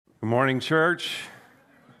Good morning, church.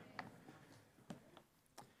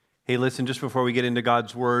 Hey, listen, just before we get into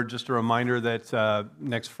God's Word, just a reminder that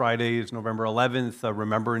next Friday is November 11th,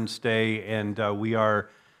 Remembrance Day, and we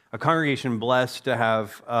are a congregation blessed to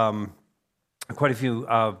have quite a few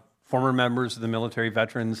former members of the military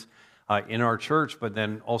veterans in our church, but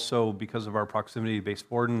then also because of our proximity to Base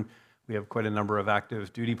Borden, we have quite a number of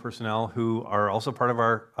active duty personnel who are also part of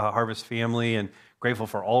our Harvest family, and grateful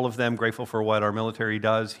for all of them, grateful for what our military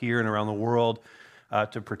does here and around the world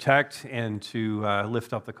to protect and to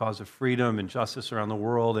lift up the cause of freedom and justice around the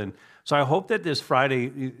world. And so I hope that this Friday,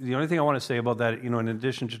 the only thing I want to say about that, in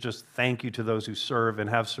addition to just thank you to those who serve and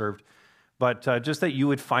have served, but just that you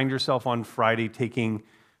would find yourself on Friday taking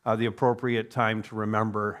the appropriate time to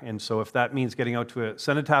remember. And so if that means getting out to a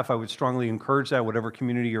cenotaph, I would strongly encourage that, whatever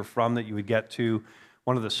community you're from, that you would get to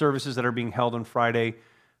one of the services that are being held on Friday.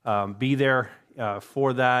 Be there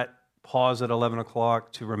for that. Pause at 11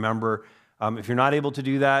 o'clock to remember. If you're not able to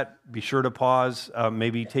do that, be sure to pause.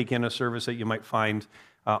 Maybe take in a service that you might find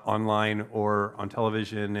online or on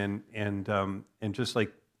television, and just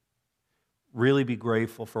like really be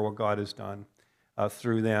grateful for what God has done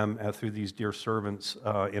through them, through these dear servants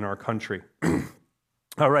in our country.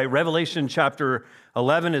 All right, Revelation chapter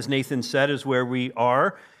 11, as Nathan said, is where we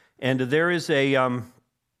are, and there's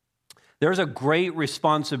a great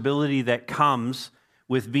responsibility that comes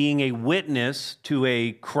with being a witness to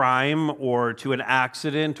a crime or to an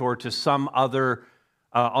accident or to some other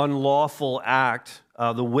unlawful act.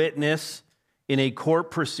 The witness in a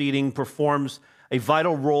court proceeding performs a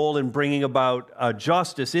vital role in bringing about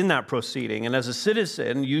justice in that proceeding. And as a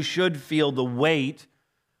citizen, you should feel the weight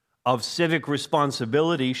of civic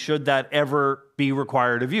responsibility should that ever be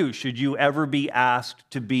required of you, should you ever be asked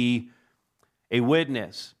to be a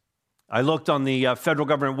witness. I looked on the federal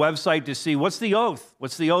government website to see what's the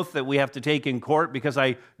oath that we have to take in court, because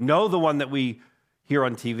I know the one that we hear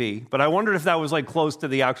on TV, but I wondered if that was like close to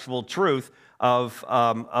the actual truth of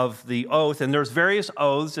the oath. And there's various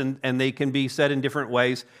oaths, and they can be said in different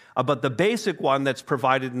ways, but the basic one that's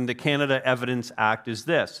provided in the Canada Evidence Act is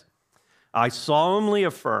this: I solemnly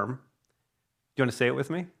affirm. Do you want to say it with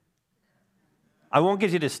me? I won't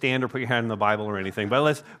get you to stand or put your hand in the Bible or anything, but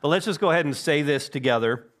let's just go ahead and say this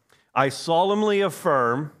together. I solemnly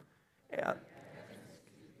affirm.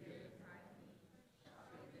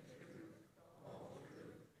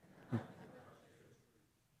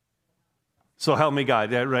 So help me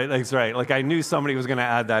God, yeah, right? That's right. Like I knew somebody was going to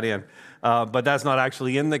add that in, but that's not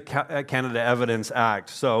actually in the Canada Evidence Act.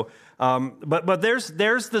 So, but there's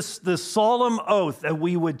the solemn oath that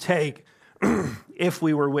we would take if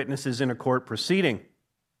we were witnesses in a court proceeding.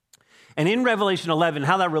 And in Revelation 11,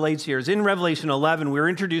 how that relates here is in Revelation 11, we're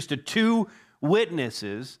introduced to two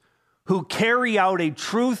witnesses who carry out a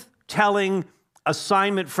truth-telling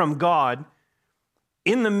assignment from God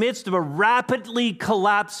in the midst of a rapidly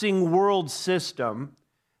collapsing world system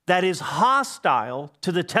that is hostile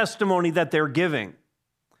to the testimony that they're giving.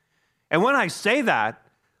 And when I say that,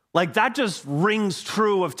 like that just rings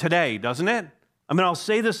true of today, doesn't it? I mean, I'll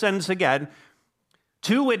say the sentence again.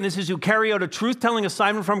 Two witnesses who carry out a truth-telling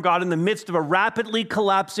assignment from God in the midst of a rapidly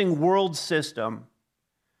collapsing world system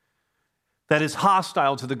that is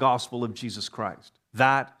hostile to the gospel of Jesus Christ.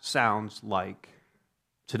 That sounds like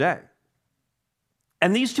today.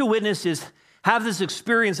 And these two witnesses have this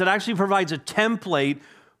experience that actually provides a template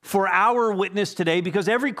for our witness today, because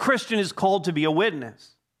every Christian is called to be a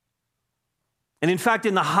witness. And in fact,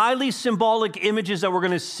 in the highly symbolic images that we're going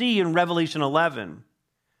to see in Revelation 11,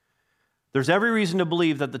 there's every reason to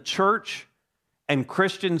believe that the church and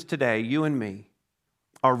Christians today, you and me,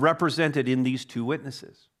 are represented in these two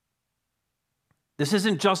witnesses. This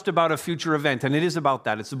isn't just about a future event, and it is about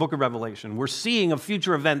that. It's the book of Revelation. We're seeing a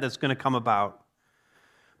future event that's going to come about.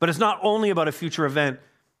 But it's not only about a future event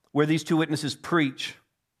where these two witnesses preach,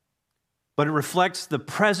 but it reflects the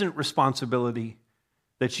present responsibility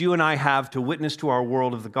that you and I have to witness to our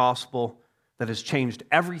world of the gospel that has changed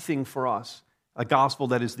everything for us. A gospel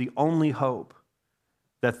that is the only hope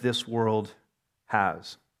that this world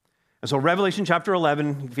has. And so Revelation chapter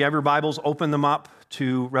 11, if you have your Bibles, open them up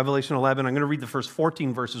to Revelation 11. I'm going to read the first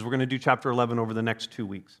 14 verses. We're going to do chapter 11 over the next 2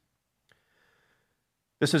 weeks.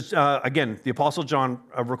 This is, again, the Apostle John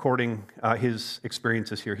recording his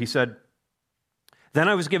experiences here. He said, "Then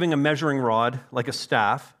I was given a measuring rod like a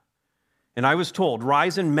staff, and I was told,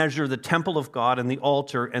 'Rise and measure the temple of God and the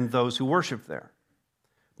altar and those who worship there.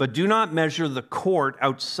 But do not measure the court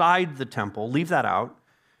outside the temple.'" Leave that out.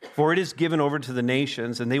 "For it is given over to the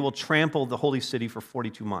nations, and they will trample the holy city for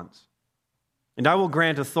 42 months. And I will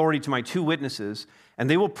grant authority to my two witnesses, and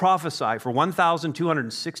they will prophesy for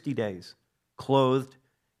 1,260 days, clothed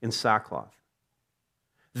in sackcloth.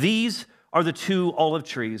 These are the 2 olive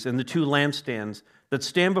trees and the 2 lampstands that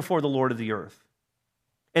stand before the Lord of the earth.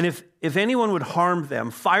 And if anyone would harm them,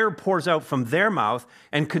 fire pours out from their mouth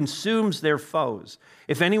and consumes their foes.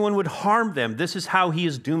 If anyone would harm them, this is how he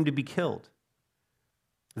is doomed to be killed.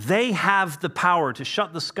 They have the power to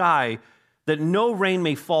shut the sky that no rain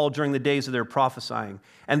may fall during the days of their prophesying.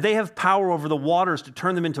 And they have power over the waters to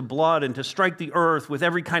turn them into blood and to strike the earth with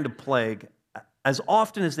every kind of plague as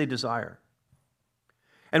often as they desire.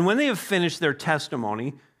 And when they have finished their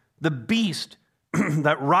testimony, the beast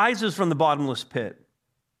that rises from the bottomless pit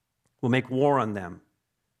will make war on them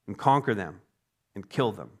and conquer them and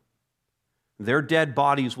kill them. Their dead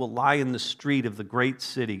bodies will lie in the street of the great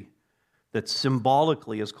city that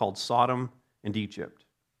symbolically is called Sodom and Egypt,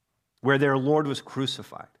 where their Lord was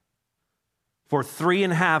crucified. For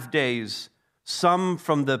 3.5 days, some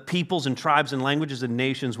from the peoples and tribes and languages and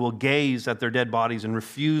nations will gaze at their dead bodies and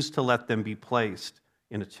refuse to let them be placed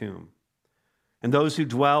in a tomb. And those who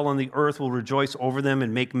dwell on the earth will rejoice over them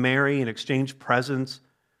and make merry and exchange presents,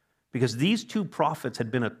 because these 2 prophets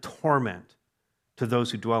had been a torment to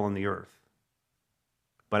those who dwell on the earth.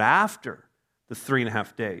 But after the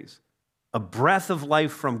 3.5 days, a breath of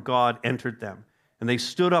life from God entered them, and they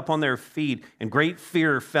stood up on their feet, and great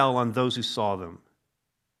fear fell on those who saw them.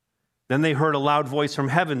 Then they heard a loud voice from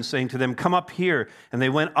heaven saying to them, "Come up here." And they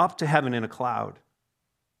went up to heaven in a cloud,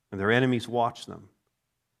 and their enemies watched them.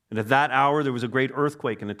 And at that hour there was a great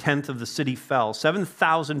earthquake, and 1/10 of the city fell.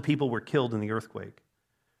 7,000 people were killed in the earthquake.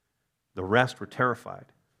 The rest were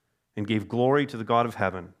terrified and gave glory to the God of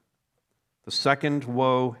heaven. The second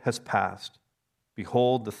woe has passed.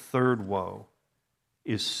 Behold, the third woe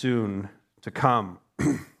is soon to come.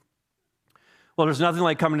 Well, there's nothing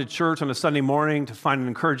like coming to church on a Sunday morning to find an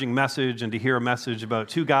encouraging message and to hear a message about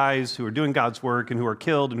 2 guys who are doing God's work and who are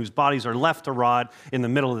killed and whose bodies are left to rot in the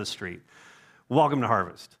middle of the street. Welcome to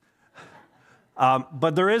Harvest.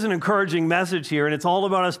 But there is an encouraging message here, and it's all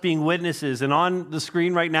about us being witnesses. And on the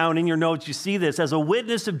screen right now and in your notes, you see this. As a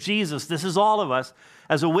witness of Jesus, this is all of us.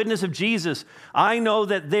 As a witness of Jesus, I know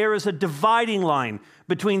that there is a dividing line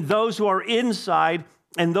between those who are inside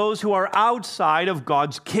and those who are outside of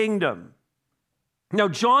God's kingdom. Now,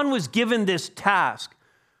 John was given this task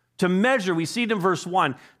to measure, we see it in verse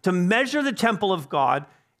 1, to measure the temple of God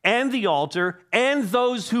and the altar and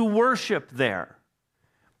those who worship there.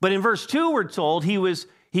 But in verse 2, we're told he was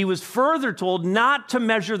further told not to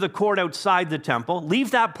measure the court outside the temple.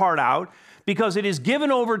 Leave that part out, because it is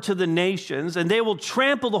given over to the nations, and they will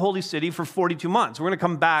trample the holy city for 42 months. We're going to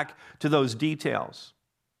come back to those details.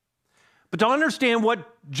 But to understand what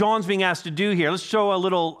John's being asked to do here, let's show a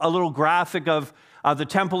little graphic of the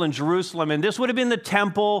temple in Jerusalem. And this would have been the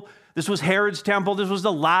temple. This was Herod's temple. This was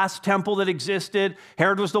the last temple that existed.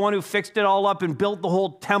 Herod was the one who fixed it all up and built the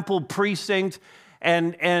whole temple precinct.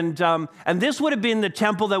 And this would have been the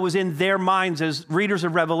temple that was in their minds as readers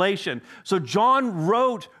of Revelation. So John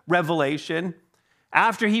wrote Revelation.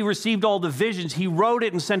 After he received all the visions, he wrote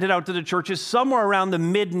it and sent it out to the churches somewhere around the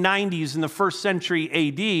mid-90s in the 1st century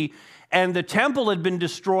AD. And the temple had been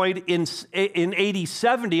destroyed in AD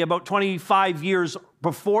 70, about 25 years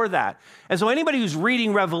before that. And so anybody who's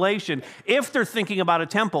reading Revelation, if they're thinking about a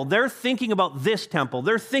temple, they're thinking about this temple.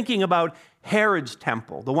 They're thinking about Herod's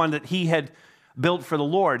temple, the one that he had built for the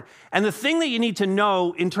Lord. And the thing that you need to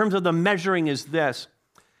know in terms of the measuring is this.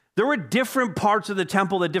 There were different parts of the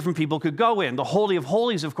temple that different people could go in. The Holy of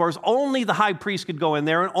Holies, of course, only the high priest could go in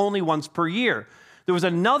there, and only once per year. There was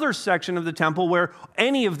another section of the temple where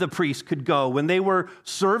any of the priests could go. When they were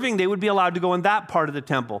serving, they would be allowed to go in that part of the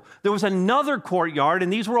temple. There was another courtyard,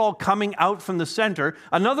 and these were all coming out from the center,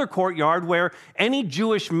 another courtyard where any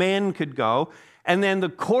Jewish man could go. And then the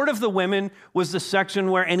court of the women was the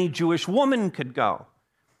section where any Jewish woman could go.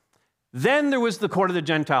 Then there was the court of the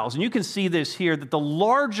Gentiles. And you can see this here, that the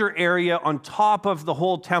larger area on top of the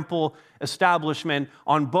whole temple establishment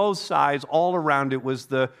on both sides, all around it, was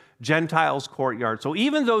the Gentiles' courtyard. So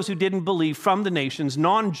even those who didn't believe from the nations,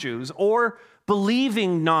 non-Jews, or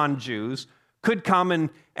believing non-Jews, could come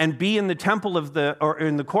and be in the temple or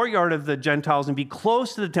in the courtyard of the Gentiles and be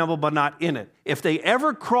close to the temple, but not in it. If they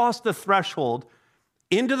ever crossed the threshold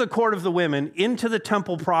into the court of the women, into the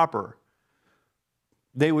temple proper,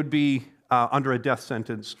 they would be under a death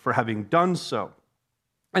sentence for having done so.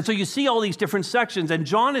 And so you see all these different sections, and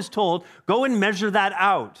John is told, go and measure that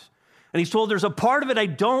out. And he's told, there's a part of it I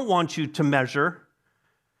don't want you to measure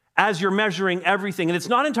as you're measuring everything. And it's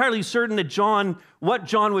not entirely certain that what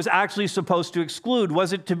John was actually supposed to exclude.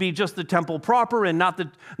 Was it to be just the temple proper and not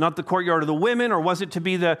the courtyard of the women, or was it to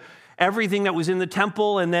be everything that was in the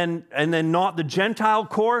temple and then not the Gentile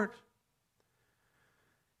court?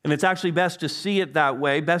 And it's actually best to see it that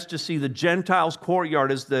way, best to see the Gentiles'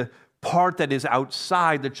 courtyard as the part that is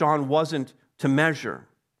outside that John wasn't to measure.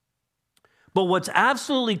 But what's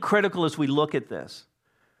absolutely critical as we look at this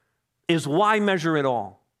is why measure it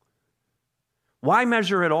all? Why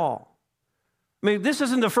measure it all? I mean, this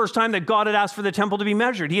isn't the first time that God had asked for the temple to be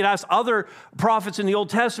measured. He had asked other prophets in the Old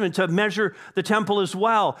Testament to measure the temple as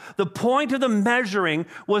well. The point of the measuring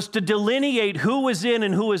was to delineate who was in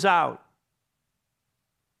and who was out.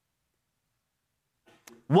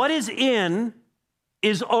 What is in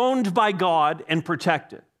is owned by God and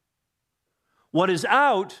protected. What is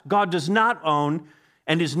out, God does not own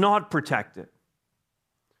and is not protected.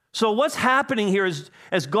 So what's happening here is,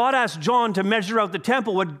 as God asked John to measure out the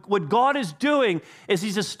temple, what God is doing is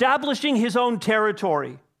he's establishing his own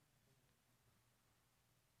territory.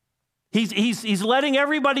 He's letting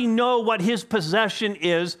everybody know what his possession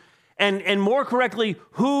is, and more correctly,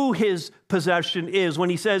 who his possession is when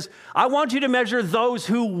he says, I want you to measure those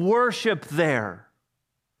who worship there.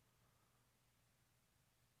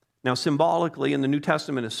 Now, symbolically, in the New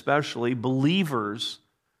Testament especially, believers,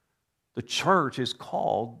 the church is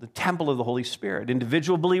called the temple of the Holy Spirit.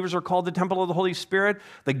 Individual believers are called the temple of the Holy Spirit.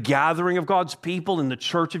 The gathering of God's people in the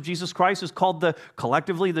church of Jesus Christ is called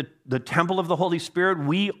collectively the temple of the Holy Spirit.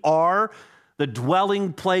 We are the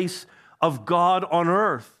dwelling place of God on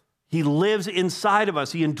earth. He lives inside of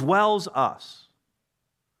us. He indwells us.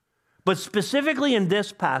 But specifically in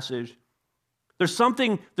this passage, there's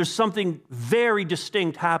something very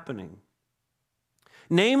distinct happening.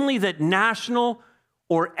 Namely that national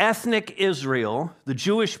or ethnic Israel, the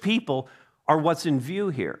Jewish people, are what's in view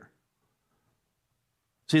here.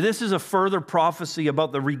 See, this is a further prophecy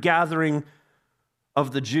about the regathering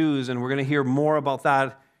of the Jews, and we're going to hear more about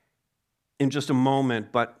that in just a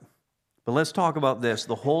moment. But let's talk about this,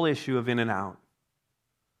 the whole issue of in and out.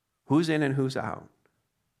 Who's in and who's out?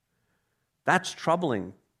 That's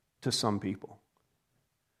troubling to some people.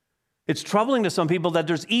 It's troubling to some people that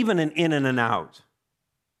there's even an in and an out.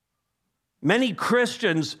 Many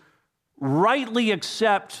Christians rightly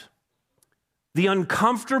accept the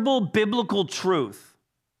uncomfortable biblical truth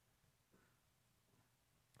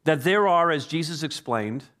that there are, as Jesus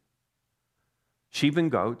explained, sheep and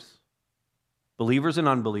goats, believers and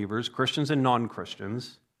unbelievers, Christians and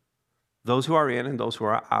non-Christians, those who are in and those who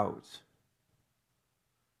are out,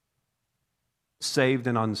 saved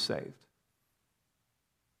and unsaved.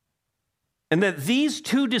 And that these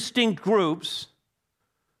two distinct groups,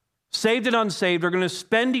 saved and unsaved, are going to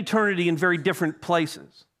spend eternity in very different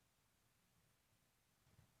places.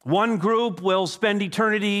 One group will spend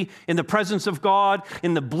eternity in the presence of God,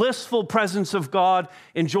 in the blissful presence of God,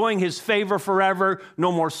 enjoying his favor forever.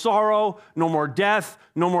 No more sorrow, no more death,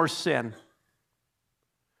 no more sin.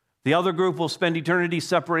 The other group will spend eternity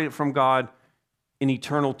separated from God in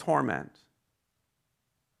eternal torment.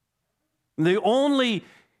 The only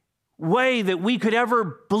way that we could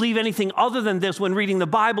ever believe anything other than this when reading the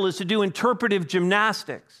Bible is to do interpretive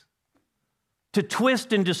gymnastics, to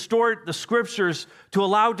twist and distort the scriptures to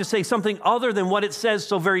allow it to say something other than what it says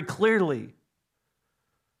so very clearly.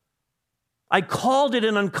 I called it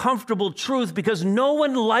an uncomfortable truth because no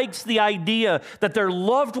one likes the idea that their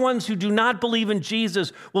loved ones who do not believe in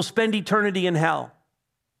Jesus will spend eternity in hell.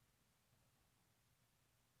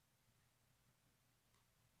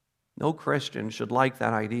 No Christian should like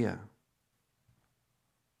that idea.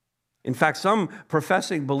 In fact, some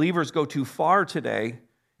professing believers go too far today,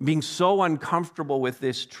 being so uncomfortable with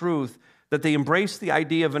this truth that they embrace the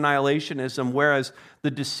idea of annihilationism, whereas the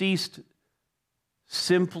deceased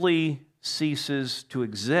simply ceases to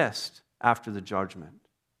exist after the judgment.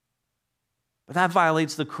 But that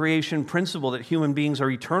violates the creation principle that human beings are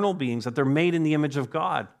eternal beings, that they're made in the image of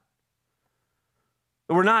God.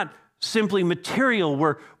 We're not simply material.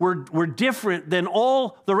 We're different than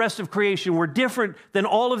all the rest of creation. We're different than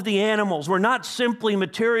all of the animals. We're not simply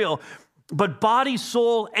material, but body,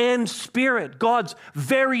 soul, and spirit. God's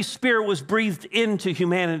very spirit was breathed into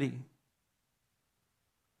humanity.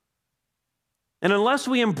 And unless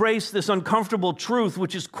we embrace this uncomfortable truth,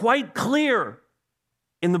 which is quite clear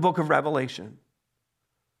in the book of Revelation,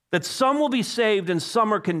 that some will be saved and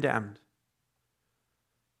some are condemned,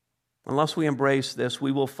 unless we embrace this,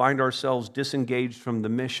 we will find ourselves disengaged from the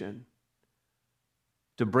mission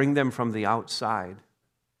to bring them from the outside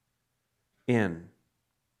in.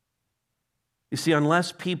 You see,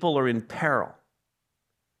 unless people are in peril,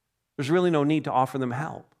 there's really no need to offer them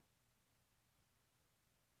help.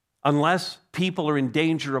 Unless people are in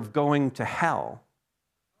danger of going to hell,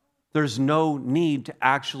 there's no need to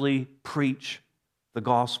actually preach the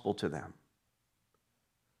gospel to them.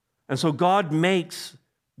 And so God makes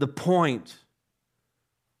the point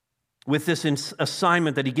with this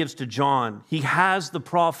assignment that he gives to John. He has the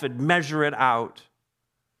prophet measure it out.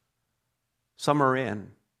 Some are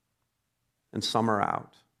in and some are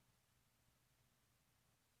out.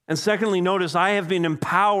 And secondly, notice, I have been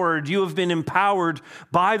empowered, you have been empowered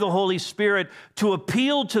by the Holy Spirit to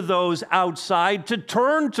appeal to those outside to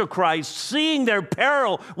turn to Christ, seeing their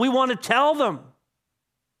peril. We want to tell them.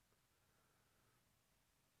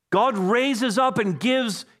 God raises up and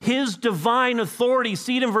gives his divine authority.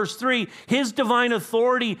 See it in verse 3. His divine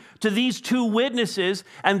authority to these two witnesses,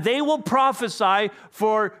 and they will prophesy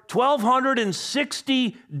for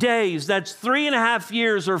 1,260 days. That's 3.5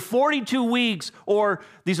 years or 42 weeks, or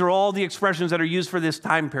these are all the expressions that are used for this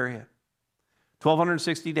time period.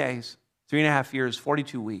 1,260 days, 3.5 years,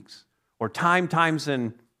 42 weeks, or time times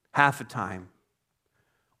and half a time.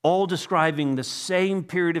 All describing the same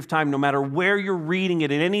period of time, no matter where you're reading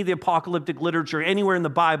it, in any of the apocalyptic literature, anywhere in the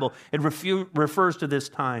Bible, it refers to this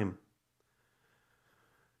time.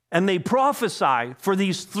 And they prophesy for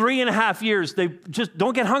these 3.5 years. They just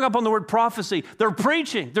don't get hung up on the word prophecy. They're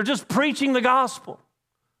preaching. They're just preaching the gospel.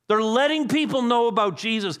 They're letting people know about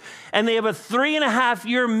Jesus. And they have a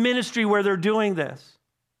 3.5-year ministry where they're doing this.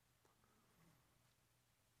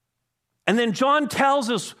 And then John tells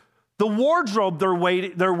us the wardrobe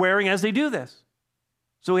they're wearing as they do this.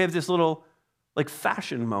 So we have this little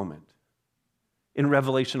fashion moment in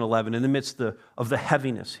Revelation 11 in the midst of the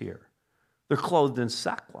heaviness here. They're clothed in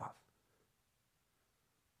sackcloth.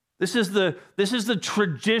 This is the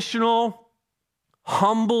traditional,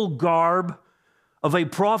 humble garb of a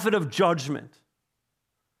prophet of judgment.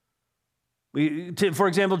 For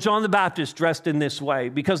example, John the Baptist dressed in this way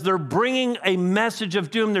because they're bringing a message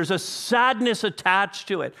of doom. There's a sadness attached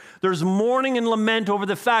to it. There's mourning and lament over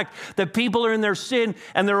the fact that people are in their sin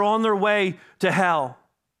and they're on their way to hell.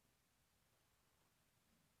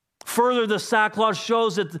 Further, the sackcloth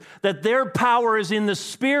shows that their power is in the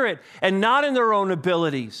Spirit and not in their own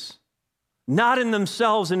abilities, not in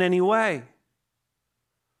themselves in any way.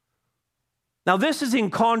 Now, this is in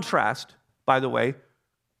contrast, by the way,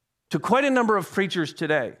 to quite a number of preachers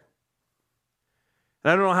today.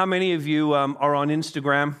 And I don't know how many of you are on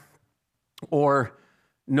Instagram or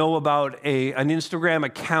know about an Instagram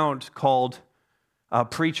account called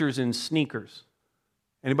Preachers in Sneakers.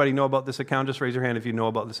 Anybody know about this account? Just raise your hand if you know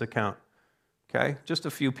about this account. Okay, just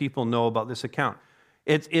a few people know about this account.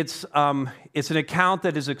 It's an account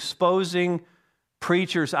that is exposing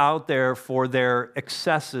preachers out there for their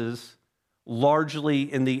excesses, largely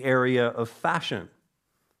in the area of fashion.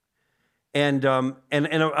 And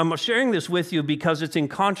I'm sharing this with you because it's in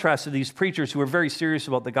contrast to these preachers who are very serious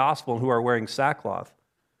about the gospel and who are wearing sackcloth.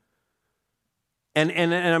 And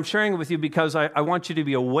I'm sharing it with you because I want you to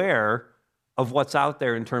be aware of what's out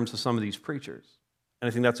there in terms of some of these preachers. And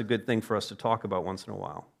I think that's a good thing for us to talk about once in a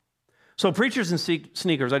while. So preachers in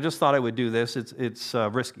sneakers, I just thought I would do this. It's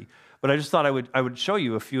risky. But I just thought I would show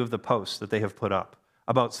you a few of the posts that they have put up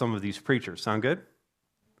about some of these preachers. Sound good?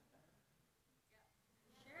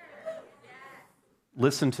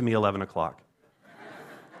 Listen to me, 11 o'clock.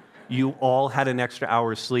 You all had an extra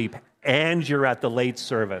hour's sleep, and you're at the late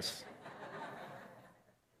service.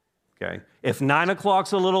 Okay? If 9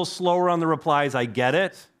 o'clock's a little slower on the replies, I get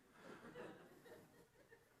it.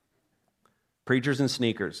 Preachers in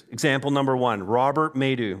sneakers. Example number 1, Robert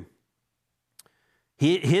Madu.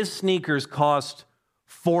 His sneakers cost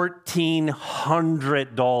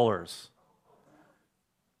 $1,400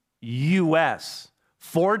 US.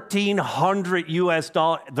 $1,400 US.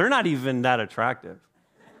 They're not even that attractive.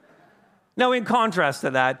 Now, in contrast to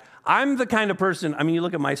that, I'm the kind of person, you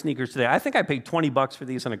look at my sneakers today, I think I paid $20 for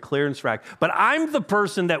these on a clearance rack, but I'm the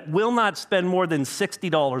person that will not spend more than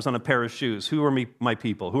 $60 on a pair of shoes. Who are my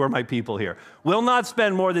people? Who are my people here? Will not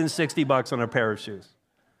spend more than $60 on a pair of shoes.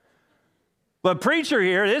 But preacher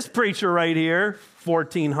here, this preacher right here,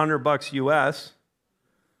 $1,400 US.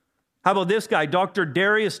 How about this guy, Dr.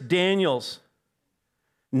 Darius Daniels?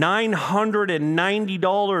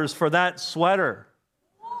 $990 for that sweater.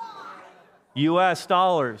 US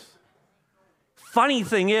dollars. Funny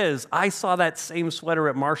thing is, I saw that same sweater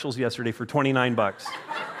at Marshall's yesterday for $29.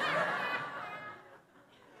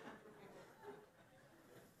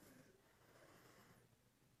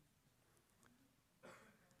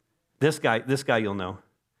 This guy you'll know.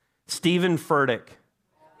 Stephen Furtick.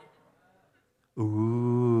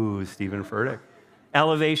 Ooh, Stephen Furtick.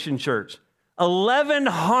 Elevation Church.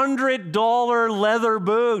 $1,100 leather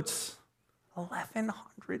boots. $1,100.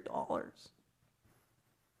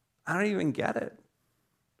 I don't even get it.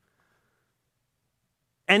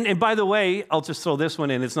 And by the way, I'll just throw this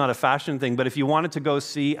one in. It's not a fashion thing, but if you wanted to go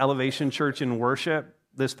see Elevation Church in worship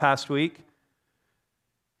this past week,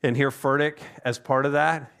 and hear Furtick as part of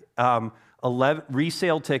that. 11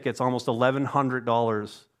 resale tickets, almost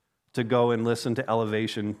 $1,100 to go and listen to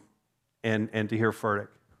Elevation and to hear Furtick.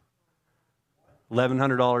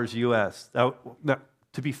 $1,100 US. That,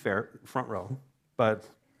 to be fair, front row, but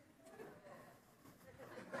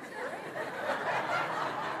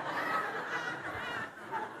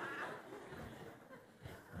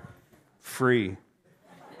free.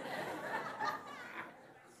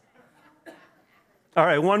 All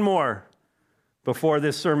right, one more before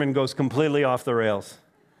this sermon goes completely off the rails.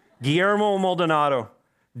 Guillermo Maldonado,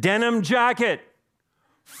 denim jacket,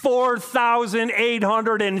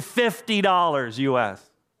 $4,850 US.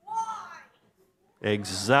 Why?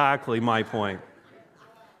 Exactly my point.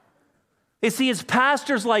 You see, it's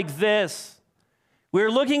pastors like this. We're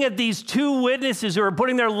looking at these two witnesses who are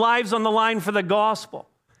putting their lives on the line for the gospel,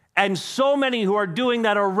 and so many who are doing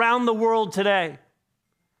that around the world today.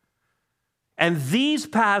 And these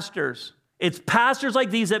pastors, it's pastors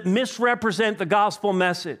like these that misrepresent the gospel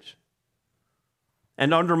message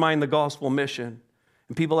and undermine the gospel mission.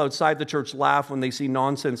 And people outside the church laugh when they see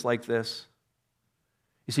nonsense like this.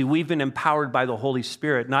 You see, we've been empowered by the Holy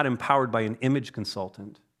Spirit, not empowered by an image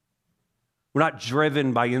consultant. We're not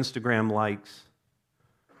driven by Instagram likes.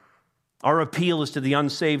 Our appeal is to the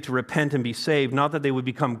unsaved to repent and be saved, not that they would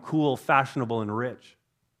become cool, fashionable, and rich.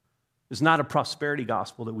 It's not a prosperity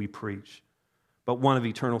gospel that we preach, but one of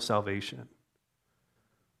eternal salvation.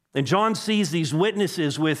 And John sees these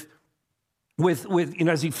witnesses with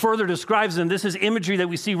as he further describes them, this is imagery that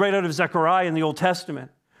we see right out of Zechariah in the Old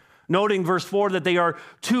Testament. Noting verse 4 that they are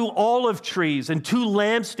two olive trees and two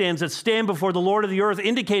lampstands that stand before the Lord of the earth,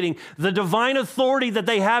 indicating the divine authority that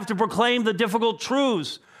they have to proclaim the difficult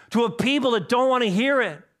truths to a people that don't want to hear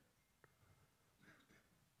it.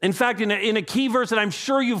 In fact, in a key verse that I'm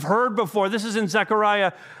sure you've heard before, this is in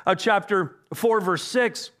Zechariah chapter 4, verse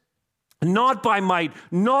 6. Not by might,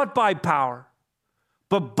 not by power,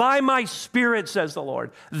 but by my Spirit, says the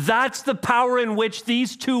Lord. That's the power in which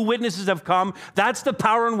these two witnesses have come. That's the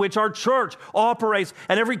power in which our church operates,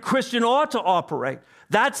 and every Christian ought to operate.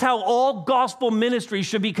 That's how all gospel ministry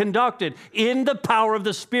should be conducted, in the power of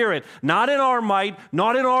the Spirit, not in our might,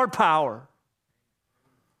 not in our power.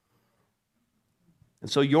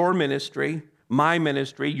 And so your ministry, my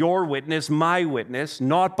ministry, your witness, my witness,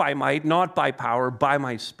 not by might, not by power, by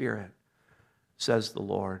my Spirit, says the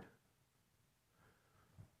Lord.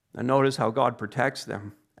 Now notice how God protects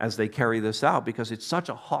them as they carry this out, because it's such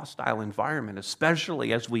a hostile environment,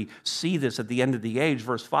 especially as we see this at the end of the age.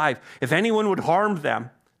 Verse 5, if anyone would harm them,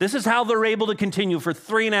 this is how they're able to continue for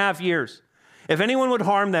 3.5 years. If anyone would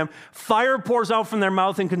harm them, fire pours out from their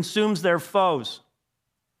mouth and consumes their foes.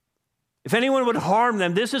 If anyone would harm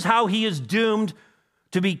them, this is how he is doomed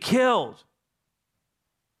to be killed.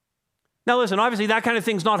 Now listen, obviously that kind of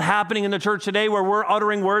thing's not happening in the church today, where we're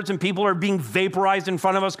uttering words and people are being vaporized in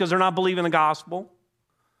front of us because they're not believing the gospel,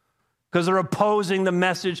 because they're opposing the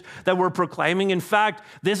message that we're proclaiming. In fact,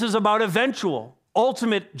 this is about eventual,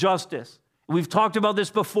 ultimate justice. We've talked about this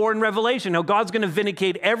before in Revelation, how God's going to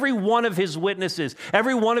vindicate every one of his witnesses.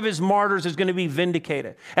 Every one of his martyrs is going to be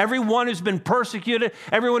vindicated. Everyone who's been persecuted,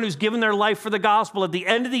 everyone who's given their life for the gospel, at the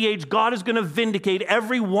end of the age, God is going to vindicate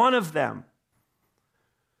every one of them.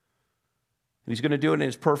 And he's going to do it in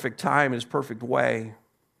his perfect time, in his perfect way.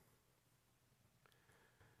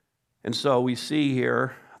 And so we see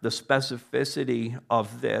here the specificity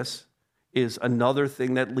of this is another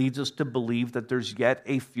thing that leads us to believe that there's yet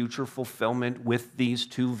a future fulfillment with these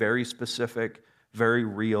two very specific, very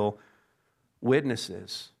real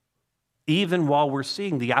witnesses. Even while we're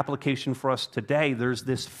seeing the application for us today, there's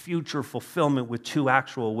this future fulfillment with two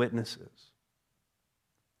actual witnesses.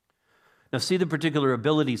 Now see the particular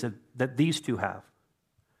abilities that these two have.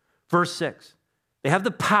 Verse 6, they have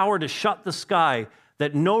the power to shut the sky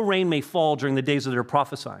that no rain may fall during the days of their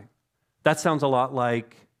prophesying. That sounds a lot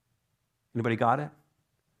like, anybody got it?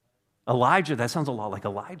 Elijah, that sounds a lot like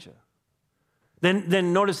Elijah.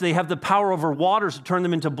 Then notice they have the power over waters to turn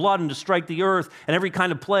them into blood and to strike the earth and every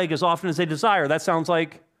kind of plague as often as they desire. That sounds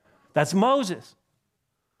like, that's Moses.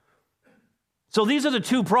 So these are the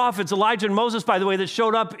two prophets, Elijah and Moses, by the way, that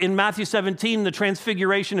showed up in Matthew 17, the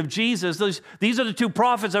transfiguration of Jesus. These are the two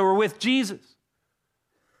prophets that were with Jesus.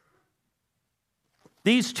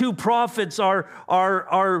 These two prophets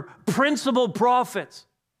are principal prophets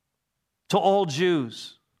to all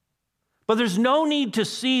Jews. But there's no need to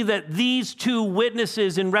see that these two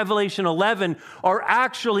witnesses in Revelation 11 are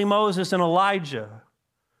actually Moses and Elijah,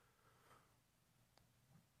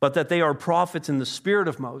 but that they are prophets in the spirit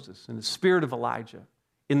of Moses and the spirit of Elijah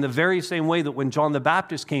in the very same way that when John the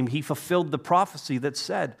Baptist came, he fulfilled the prophecy that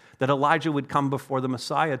said that Elijah would come before the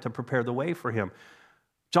Messiah to prepare the way for him.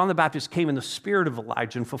 John the Baptist came in the spirit of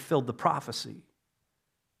Elijah and fulfilled the prophecy.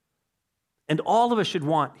 And all of us should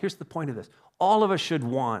want, here's the point of this, all of us should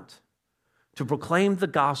want to proclaim the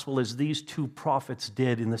gospel as these two prophets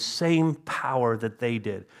did in the same power that they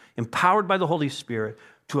did, empowered by the Holy Spirit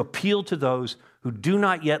to appeal to those who do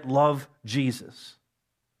not yet love Jesus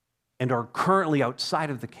and are currently outside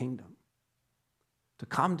of the kingdom, to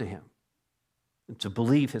come to him and to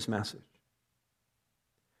believe his message.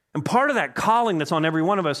 And part of that calling that's on every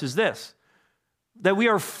one of us is this, that we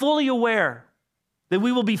are fully aware that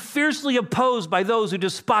we will be fiercely opposed by those who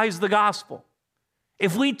despise the gospel.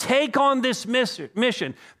 If we take on this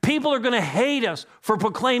mission, people are going to hate us for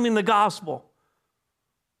proclaiming the gospel.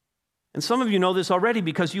 And some of you know this already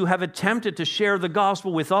because you have attempted to share the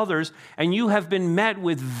gospel with others, and you have been met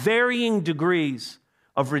with varying degrees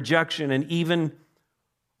of rejection and even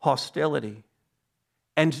hostility.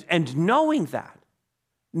 And knowing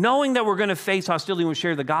that we're going to face hostility when we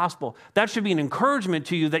share the gospel, that should be an encouragement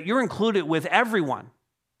to you that you're included with everyone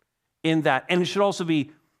in that. And it should also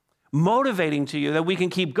be motivating to you that we can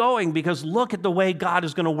keep going because look at the way God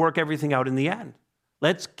is going to work everything out in the end.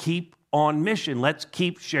 Let's keep on mission. Let's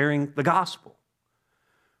keep sharing the gospel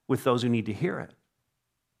with those who need to hear it.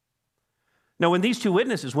 Now, when these two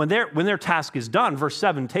witnesses, when their task is done, verse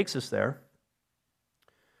 7 takes us there.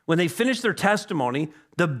 When they finish their testimony,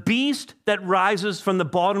 the beast that rises from the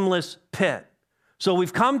bottomless pit. So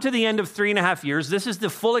we've come to the end of 3.5 years. This is the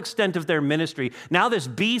full extent of their ministry. Now this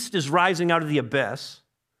beast is rising out of the abyss.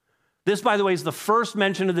 This, by the way, is the first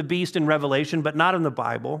mention of the beast in Revelation, but not in the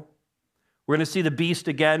Bible. We're going to see the beast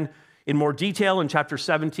again in more detail in chapter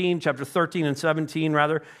 13 and 17,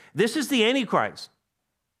 rather. This is the Antichrist.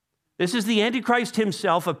 This is the Antichrist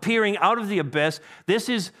himself appearing out of the abyss. This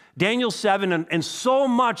is Daniel 7, and so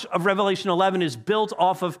much of Revelation 11 is built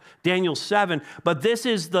off of Daniel 7, but this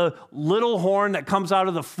is the little horn that comes out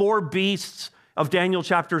of the four beasts of Daniel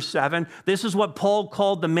chapter 7. This is what Paul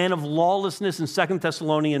called the man of lawlessness in 2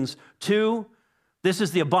 Thessalonians 2. This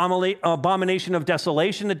is the abomination of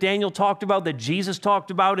desolation that Daniel talked about, that Jesus talked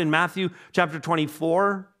about in Matthew chapter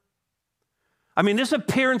 24. I mean, this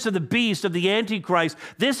appearance of the beast, of the Antichrist,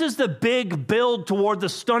 this is the big build toward the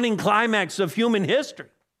stunning climax of human history.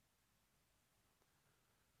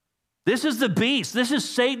 This is the beast. This is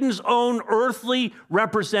Satan's own earthly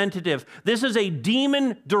representative. This is a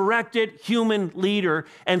demon-directed human leader.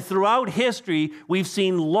 And throughout history, we've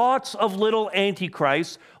seen lots of little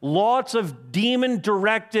antichrists, lots of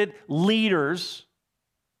demon-directed leaders.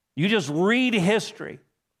 You just read history,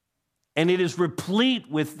 and it is replete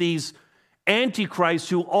with these antichrists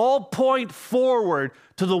who all point forward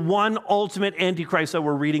to the one ultimate antichrist that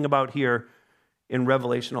we're reading about here in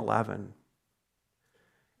Revelation 11.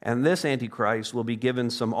 And this Antichrist will be given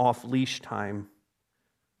some off-leash time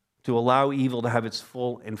to allow evil to have its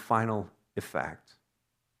full and final effect.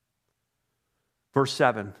 Verse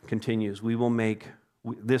 7 continues,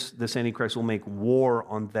 this Antichrist will make war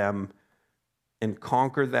on them and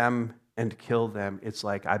conquer them and kill them. It's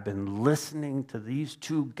like, I've been listening to these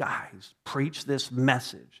two guys preach this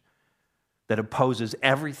message that opposes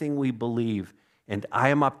everything we believe, and I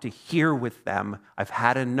am up to here with them. I've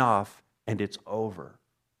had enough, and it's over.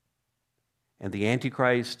 And the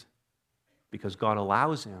Antichrist, because God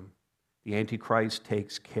allows him, the Antichrist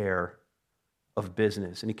takes care of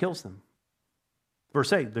business, and he kills them.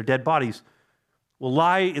 Verse 8, their dead bodies will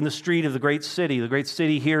lie in the street of the great city. The great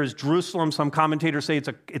city here is Jerusalem. Some commentators say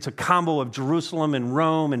it's a combo of Jerusalem and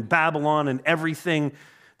Rome and Babylon and everything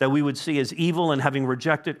that we would see as evil and having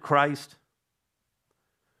rejected Christ.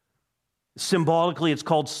 Symbolically, it's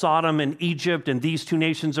called Sodom and Egypt, and these two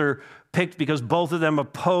nations are picked because both of them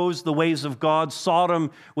opposed the ways of God.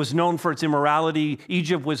 Sodom was known for its immorality.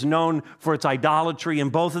 Egypt was known for its idolatry,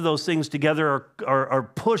 and both of those things together are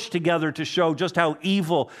pushed together to show just how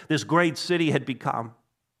evil this great city had become.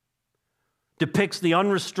 Depicts the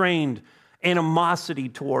unrestrained animosity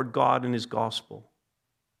toward God and his gospel.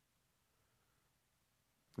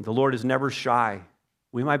 The Lord is never shy.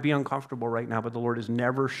 We might be uncomfortable right now, but the Lord is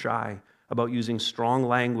never shy about using strong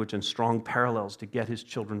language and strong parallels to get his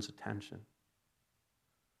children's attention.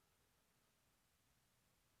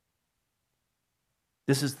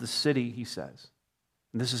 This is the city, he says.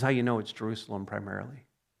 And this is how you know it's Jerusalem primarily.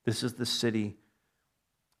 This is the city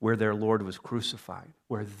where their Lord was crucified,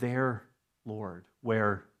 where their Lord,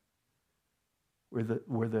 where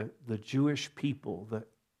the Jewish people,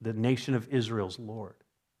 the nation of Israel's Lord,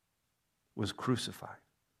 was crucified.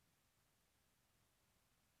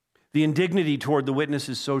 The indignity toward the witness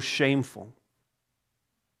is so shameful.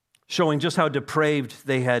 showing just how depraved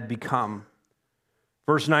they had become.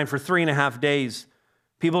 Verse 9, for 3.5 days,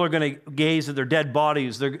 people are going to gaze at their dead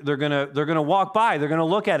bodies. They're going to walk by. They're going to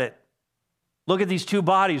look at it. Look at these two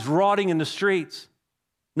bodies rotting in the streets,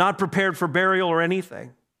 not prepared for burial or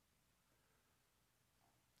anything.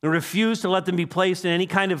 They refused to let them be placed in any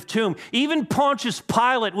kind of tomb. Even Pontius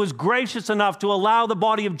Pilate was gracious enough to allow the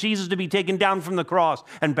body of Jesus to be taken down from the cross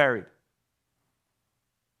and buried.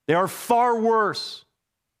 They are far worse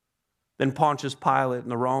than Pontius Pilate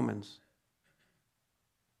and the Romans.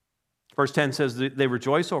 Verse 10 says that they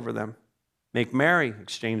rejoice over them, make merry,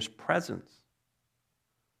 exchange presents,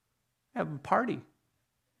 have a party.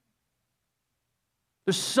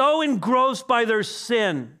 They're so engrossed by their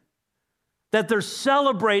sin that they're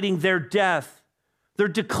celebrating their death. They're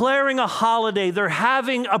declaring a holiday. They're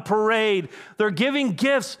having a parade. They're giving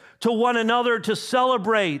gifts to one another to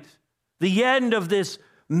celebrate the end of this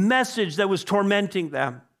message that was tormenting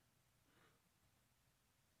them.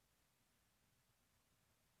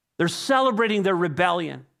 They're celebrating their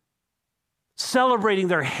rebellion, celebrating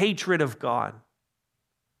their hatred of God.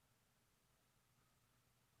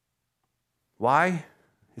 Why?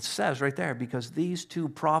 It says right there, because these two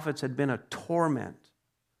prophets had been a torment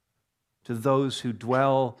to those who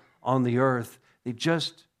dwell on the earth. They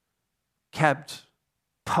just kept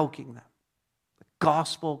poking them. The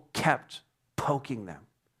gospel kept poking them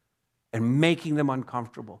and making them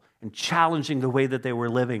uncomfortable and challenging the way that they were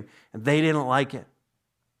living, and they didn't like it.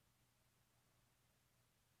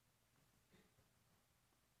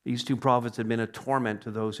 These two prophets had been a torment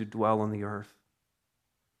to those who dwell on the earth.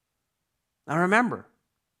 Now remember,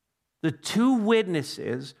 the two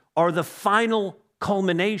witnesses are the final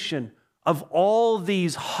culmination of all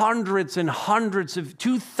these hundreds and hundreds of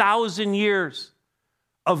 2,000 years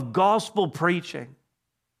of gospel preaching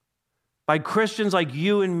by Christians like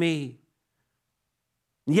you and me.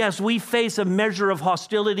 Yes, we face a measure of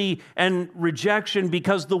hostility and rejection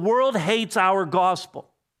because the world hates our gospel.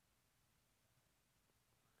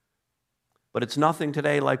 But it's nothing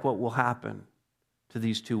today like what will happen to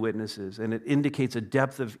these two witnesses, and it indicates a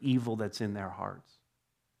depth of evil that's in their hearts.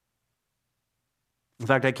 In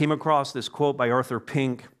fact, I came across this quote by Arthur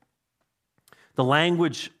Pink. The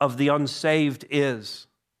language of the unsaved is,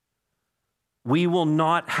 "We will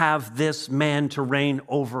not have this man to reign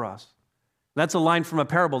over us." That's a line from a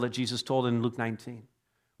parable that Jesus told in Luke 19.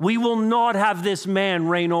 We will not have this man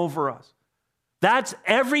reign over us. That's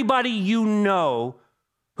everybody you know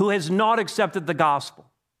who has not accepted the gospel.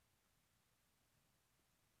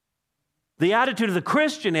 The attitude of the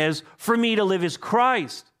Christian is, for me to live is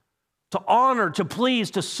Christ, to honor, to please,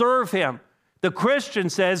 to serve him. The Christian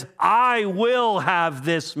says, I will have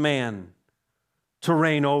this man to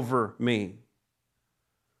reign over me.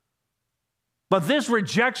 But this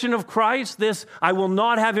rejection of Christ, this I will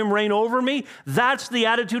not have him reign over me, that's the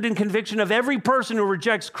attitude and conviction of every person who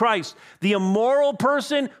rejects Christ. The immoral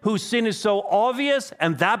person whose sin is so obvious,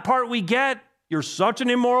 and that part we get, you're such an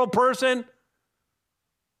immoral person.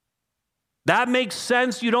 That makes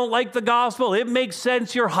sense. You don't like the gospel. It makes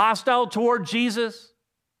sense you're hostile toward Jesus.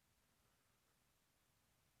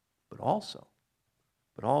 But also,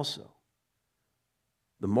 the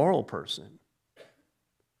moral person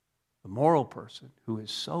who is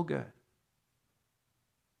so good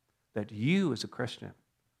that you as a Christian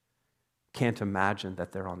can't imagine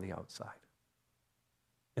that they're on the outside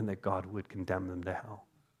and that God would condemn them to hell.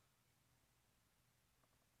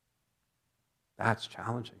 That's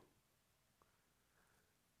challenging.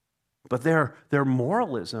 But their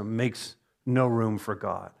moralism makes no room for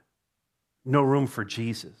God, no room for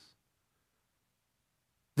Jesus.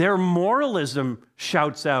 Their moralism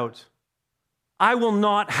shouts out, I will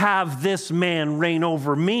not have this man reign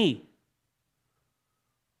over me.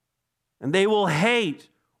 And they will hate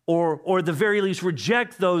or at the very least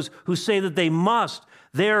reject those who say that they must.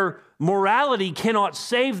 Their morality cannot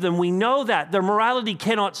save them. We know that. Their morality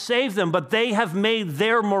cannot save them, but they have made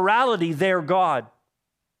their morality their God.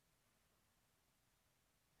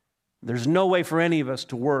 There's no way for any of us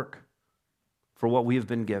to work for what we have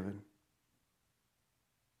been given.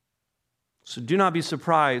 So do not be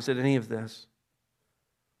surprised at any of this.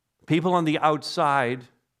 People on the outside,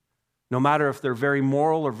 no matter if they're very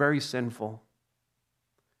moral or very sinful,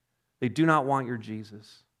 they do not want your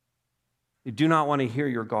Jesus. They do not want to hear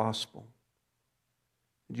your gospel.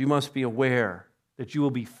 And you must be aware that you will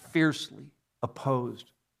be fiercely opposed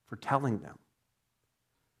for telling them.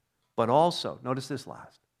 But also, notice this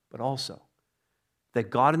last, but also that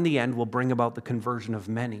God in the end will bring about the conversion of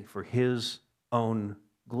many for his own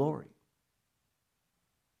glory.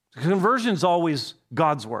 Conversion is always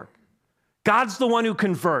God's work. God's the one who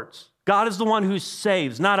converts. God is the one who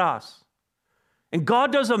saves, not us. And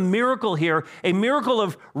God does a miracle here, a miracle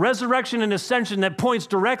of resurrection and ascension that points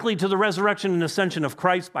directly to the resurrection and ascension of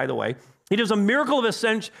Christ, by the way. He does a miracle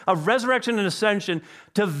of resurrection and ascension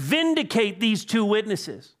to vindicate these two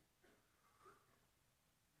witnesses,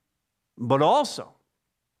 but also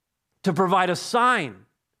to provide a sign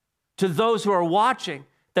to those who are watching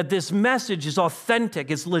that this message is authentic,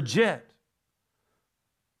 it's legit.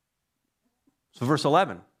 So verse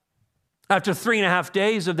 11, after 3.5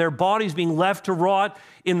 days of their bodies being left to rot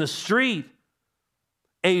in the street,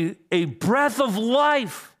 a breath of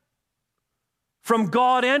life from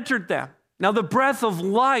God entered them. Now the breath of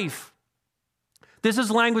life, this is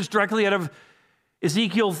language directly out of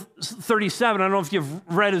Ezekiel 37. I don't know if you've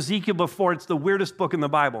read Ezekiel before. It's the weirdest book in the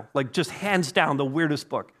Bible, like just hands down the weirdest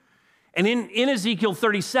book. And in Ezekiel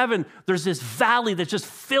 37, there's this valley that's just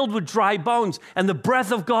filled with dry bones, and the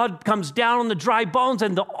breath of God comes down on the dry bones,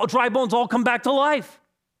 and the dry bones all come back to life.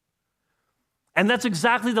 And that's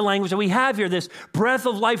exactly the language that we have here. This breath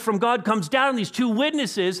of life from God comes down, and these two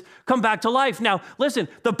witnesses come back to life. Now, listen,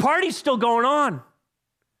 the party's still going on.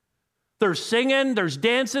 They're singing, there's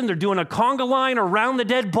dancing, they're doing a conga line around the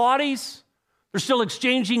dead bodies. They're still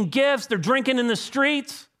exchanging gifts, they're drinking in the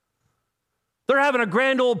streets. They're having a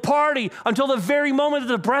grand old party until the very moment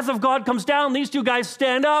that the breath of God comes down, these two guys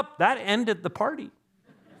stand up. That ended the party.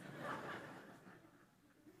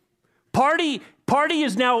 Party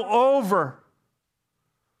is now over.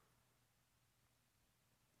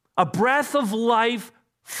 A breath of life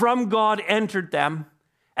from God entered them,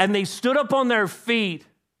 and they stood up on their feet,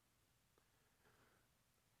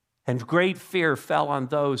 and great fear fell on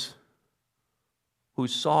those who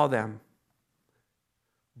saw them.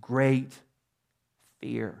 Great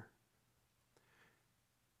fear.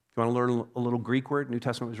 You want to learn a little Greek word? New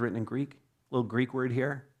Testament was written in Greek. A little Greek word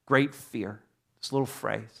here. Great fear. This little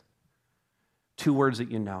phrase. 2 words that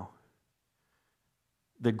you know.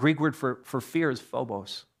 The Greek word for fear is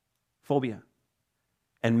phobos. Phobia.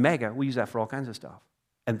 And mega, we use that for all kinds of stuff.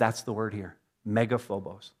 And that's the word here.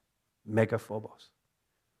 Megaphobos. Megaphobos.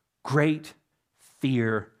 Great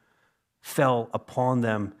fear fell upon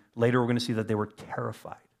them. Later we're going to see that they were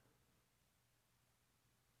terrified.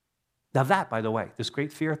 Now that, by the way, this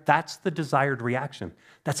great fear, that's the desired reaction.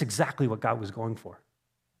 That's exactly what God was going for.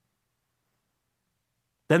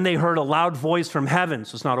 Then they heard a loud voice from heaven,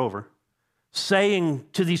 so it's not over, saying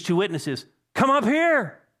to these two witnesses, "Come up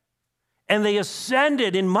here." And they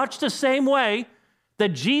ascended in much the same way that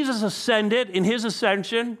Jesus ascended in his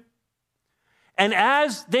ascension. And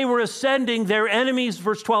as they were ascending, their enemies,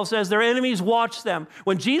 verse 12 says, their enemies watched them.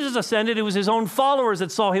 When Jesus ascended, it was his own followers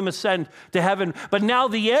that saw him ascend to heaven. But now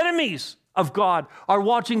the enemies of God are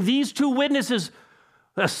watching these two witnesses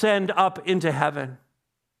ascend up into heaven.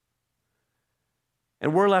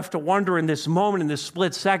 And we're left to wonder in this moment, in this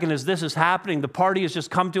split second, as this is happening, the party has just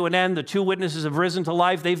come to an end. The two witnesses have risen to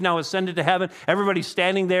life. They've now ascended to heaven. Everybody's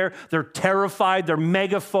standing there. They're terrified. They're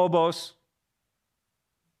megaphobos.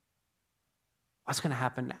 What's going to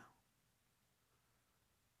happen now?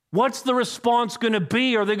 What's the response going to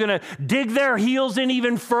be? Are they going to dig their heels in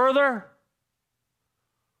even further?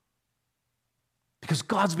 Because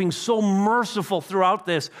God's being so merciful throughout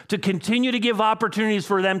this to continue to give opportunities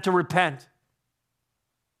for them to repent.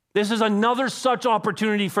 This is another such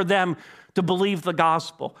opportunity for them to believe the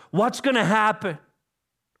gospel. What's going to happen?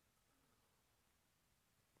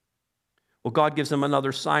 Well, God gives them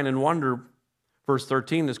another sign and wonder. Verse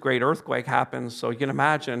 13, this great earthquake happens, so you can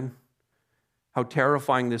imagine how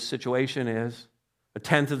terrifying this situation is.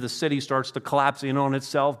 1/10 of the city starts to collapse in on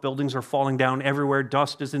itself. Buildings are falling down everywhere.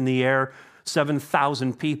 Dust is in the air.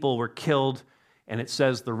 7,000 people were killed, and it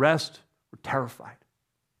says the rest were terrified.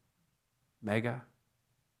 Mega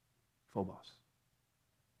phobos.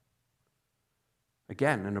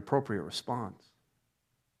 Again, an appropriate response.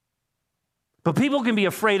 But people can be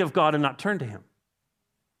afraid of God and not turn to him.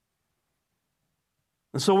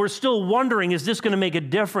 And so we're still wondering, is this going to make a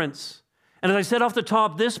difference? And as I said off the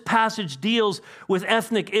top, this passage deals with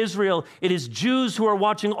ethnic Israel. It is Jews who are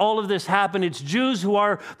watching all of this happen. It's Jews who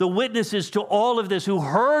are the witnesses to all of this, who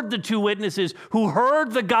heard the two witnesses, who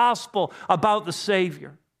heard the gospel about the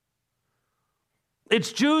Savior.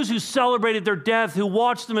 It's Jews who celebrated their death, who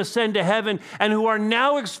watched them ascend to heaven, and who are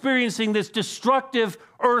now experiencing this destructive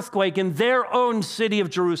earthquake in their own city of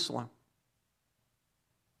Jerusalem.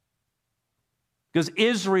 Because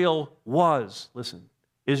Israel was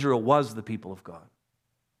the people of God.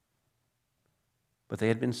 But they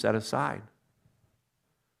had been set aside.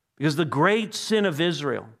 Because the great sin of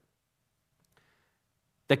Israel,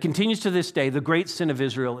 that continues to this day, the great sin of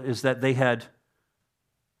Israel is that they had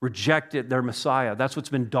rejected their Messiah. That's what's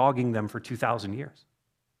been dogging them for 2,000 years.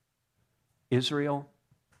 Israel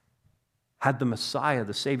had the Messiah,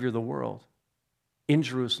 the Savior of the world, in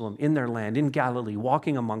Jerusalem, in their land, in Galilee,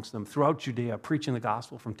 walking amongst them throughout Judea, preaching the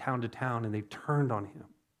gospel from town to town, and they turned on him.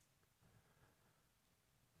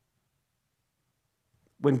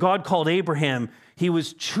 When God called Abraham, he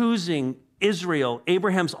was choosing Israel,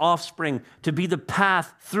 Abraham's offspring, to be the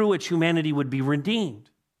path through which humanity would be redeemed.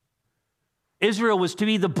 Israel was to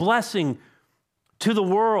be the blessing to the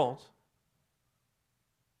world.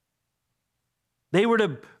 They were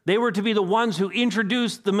to be the ones who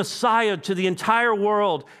introduced the Messiah to the entire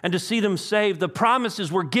world and to see them saved. The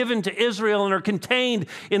promises were given to Israel and are contained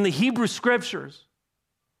in the Hebrew Scriptures.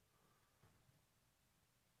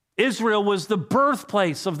 Israel was the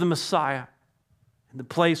birthplace of the Messiah and the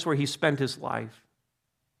place where he spent his life.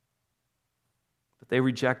 But they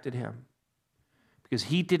rejected him because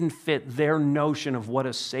he didn't fit their notion of what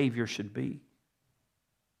a Savior should be.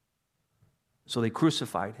 So they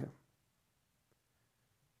crucified him.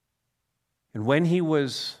 And when he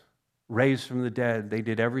was raised from the dead, they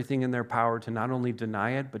did everything in their power to not only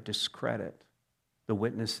deny it, but discredit the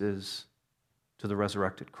witnesses to the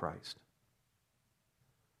resurrected Christ.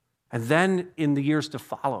 And then in the years to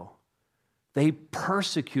follow, they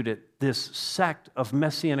persecuted this sect of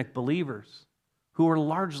Messianic believers who were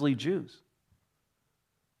largely Jews.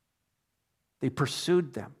 They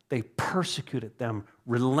pursued them. They persecuted them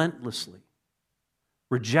relentlessly,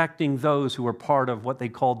 rejecting those who were part of what they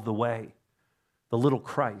called the way, the little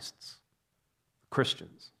Christs,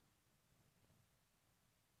 Christians.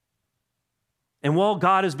 And while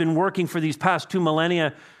God has been working for these past 2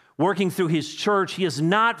 millennia, working through his church, he has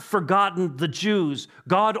not forgotten the Jews.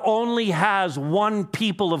 God only has one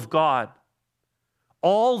people of God.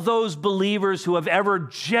 All those believers who have ever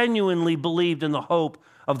genuinely believed in the hope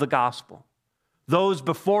of the gospel. Those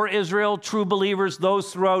before Israel, true believers,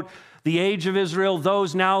 those throughout the age of Israel,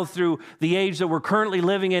 those now through the age that we're currently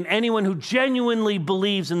living in, anyone who genuinely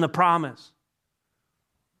believes in the promise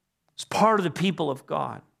is part of the people of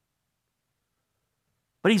God.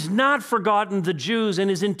 But he's not forgotten the Jews, and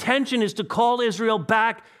his intention is to call Israel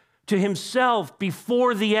back to himself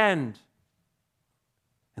before the end.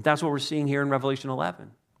 And that's what we're seeing here in Revelation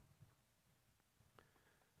 11.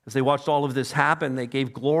 As they watched all of this happen, they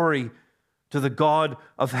gave glory to the God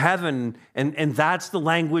of heaven, and that's the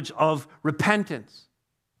language of repentance.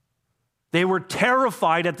 They were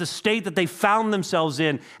terrified at the state that they found themselves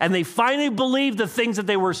in, and they finally believed the things that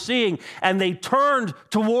they were seeing, and they turned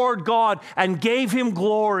toward God and gave him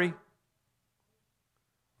glory.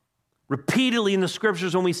 Repeatedly in the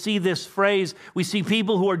scriptures, when we see this phrase, we see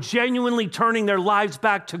people who are genuinely turning their lives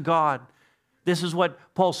back to God. This is what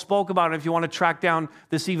Paul spoke about. And if you want to track down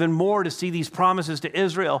this even more to see these promises to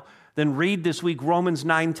Israel, then read this week Romans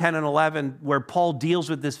 9, 10, and 11, where Paul deals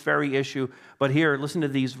with this very issue. But here, listen to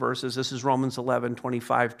these verses. This is Romans 11,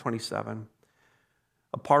 25, 27.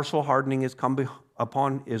 A partial hardening has come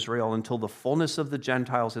upon Israel until the fullness of the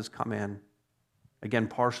Gentiles has come in. Again,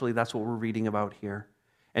 partially, that's what we're reading about here.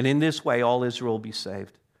 And in this way, all Israel will be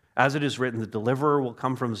saved. As it is written, the deliverer will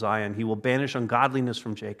come from Zion. He will banish ungodliness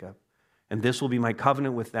from Jacob. And this will be my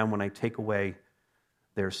covenant with them when I take away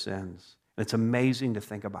their sins. And it's amazing to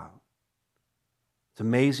think about. It's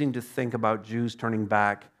amazing to think about Jews turning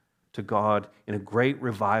back to God in a great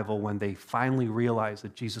revival when they finally realize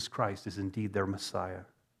that Jesus Christ is indeed their Messiah.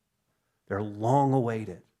 Their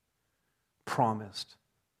long-awaited, promised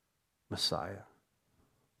Messiah.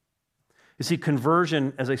 You see,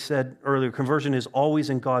 conversion, as I said earlier, conversion is always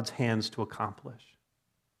in God's hands to accomplish.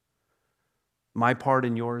 My part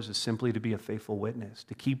and yours is simply to be a faithful witness,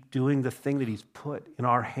 to keep doing the thing that he's put in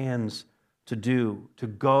our hands to do, to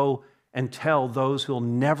go and tell those who will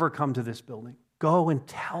never come to this building. Go and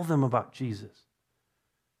tell them about Jesus.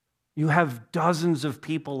 You have dozens of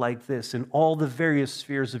people like this in all the various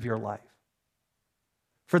spheres of your life.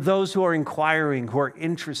 For those who are inquiring, who are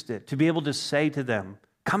interested, to be able to say to them,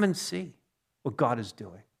 come and see what God is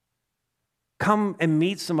doing. Come and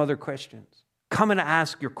meet some other Christians. Come and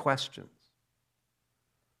ask your questions.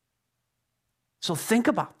 So think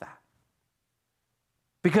about that.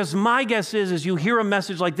 Because my guess is, as you hear a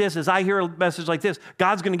message like this, as I hear a message like this,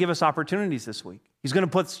 God's going to give us opportunities this week. He's going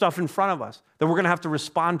to put stuff in front of us that we're going to have to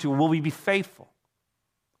respond to. Will we be faithful?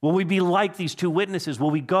 Will we be like these 2 witnesses?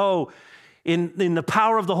 Will we go in the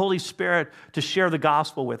power of the Holy Spirit to share the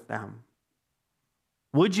gospel with them?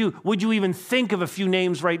 Would you even think of a few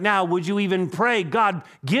names right now? Would you even pray, God,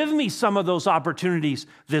 give me some of those opportunities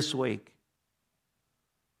this week?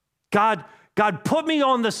 God, put me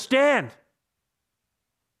on the stand.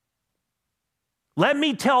 Let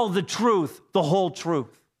me tell the truth, the whole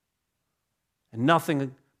truth. and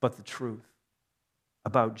nothing but the truth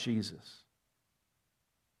about Jesus.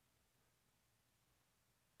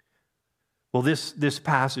 Well, this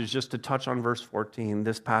passage, just to touch on verse 14,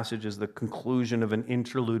 this passage is the conclusion of an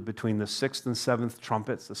interlude between the sixth and seventh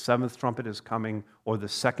trumpets. The seventh trumpet is coming, or the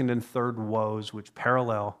second and third woes, which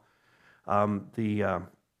parallel the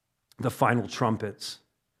final trumpets.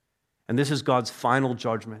 And this is God's final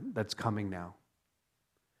judgment that's coming now.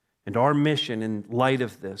 And our mission in light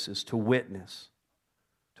of this is to witness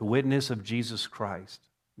of Jesus Christ,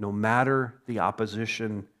 no matter the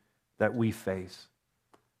opposition that we face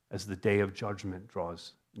as the day of judgment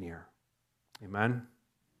draws near. Amen?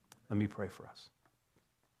 Let me pray for us.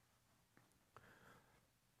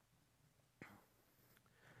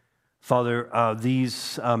 Father,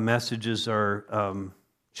 these messages are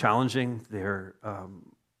challenging. They're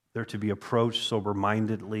to be approached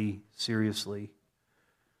sober-mindedly, seriously.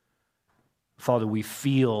 Father, we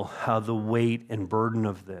feel the weight and burden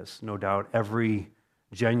of this. No doubt every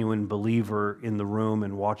genuine believer in the room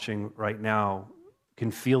and watching right now can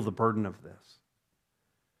feel the burden of this.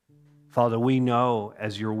 Father, we know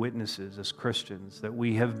as your witnesses, as Christians, that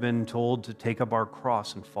we have been told to take up our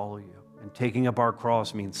cross and follow you. And taking up our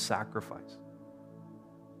cross means sacrifice.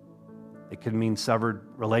 It can mean severed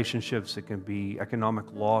relationships. It can be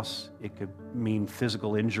economic loss. It could mean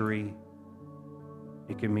physical injury.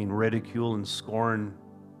 It can mean ridicule and scorn.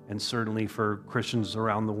 And certainly for Christians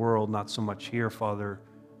around the world, not so much here, Father,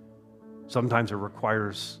 sometimes it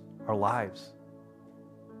requires our lives.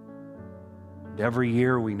 And every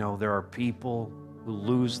year we know there are people who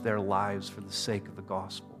lose their lives for the sake of the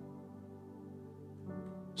gospel.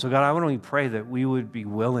 So God, I want to pray that we would be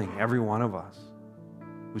willing, every one of us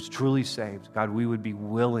who's truly saved, God, we would be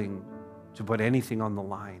willing to put anything on the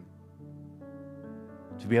line,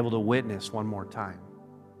 to be able to witness one more time,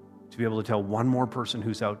 to be able to tell one more person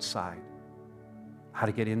who's outside how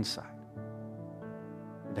to get inside,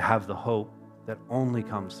 and to have the hope that only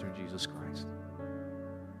comes through Jesus Christ.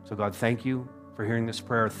 So God, thank you for hearing this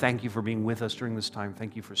prayer. Thank you for being with us during this time.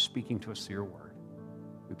 Thank you for speaking to us through your word.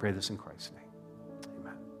 We pray this in Christ's name.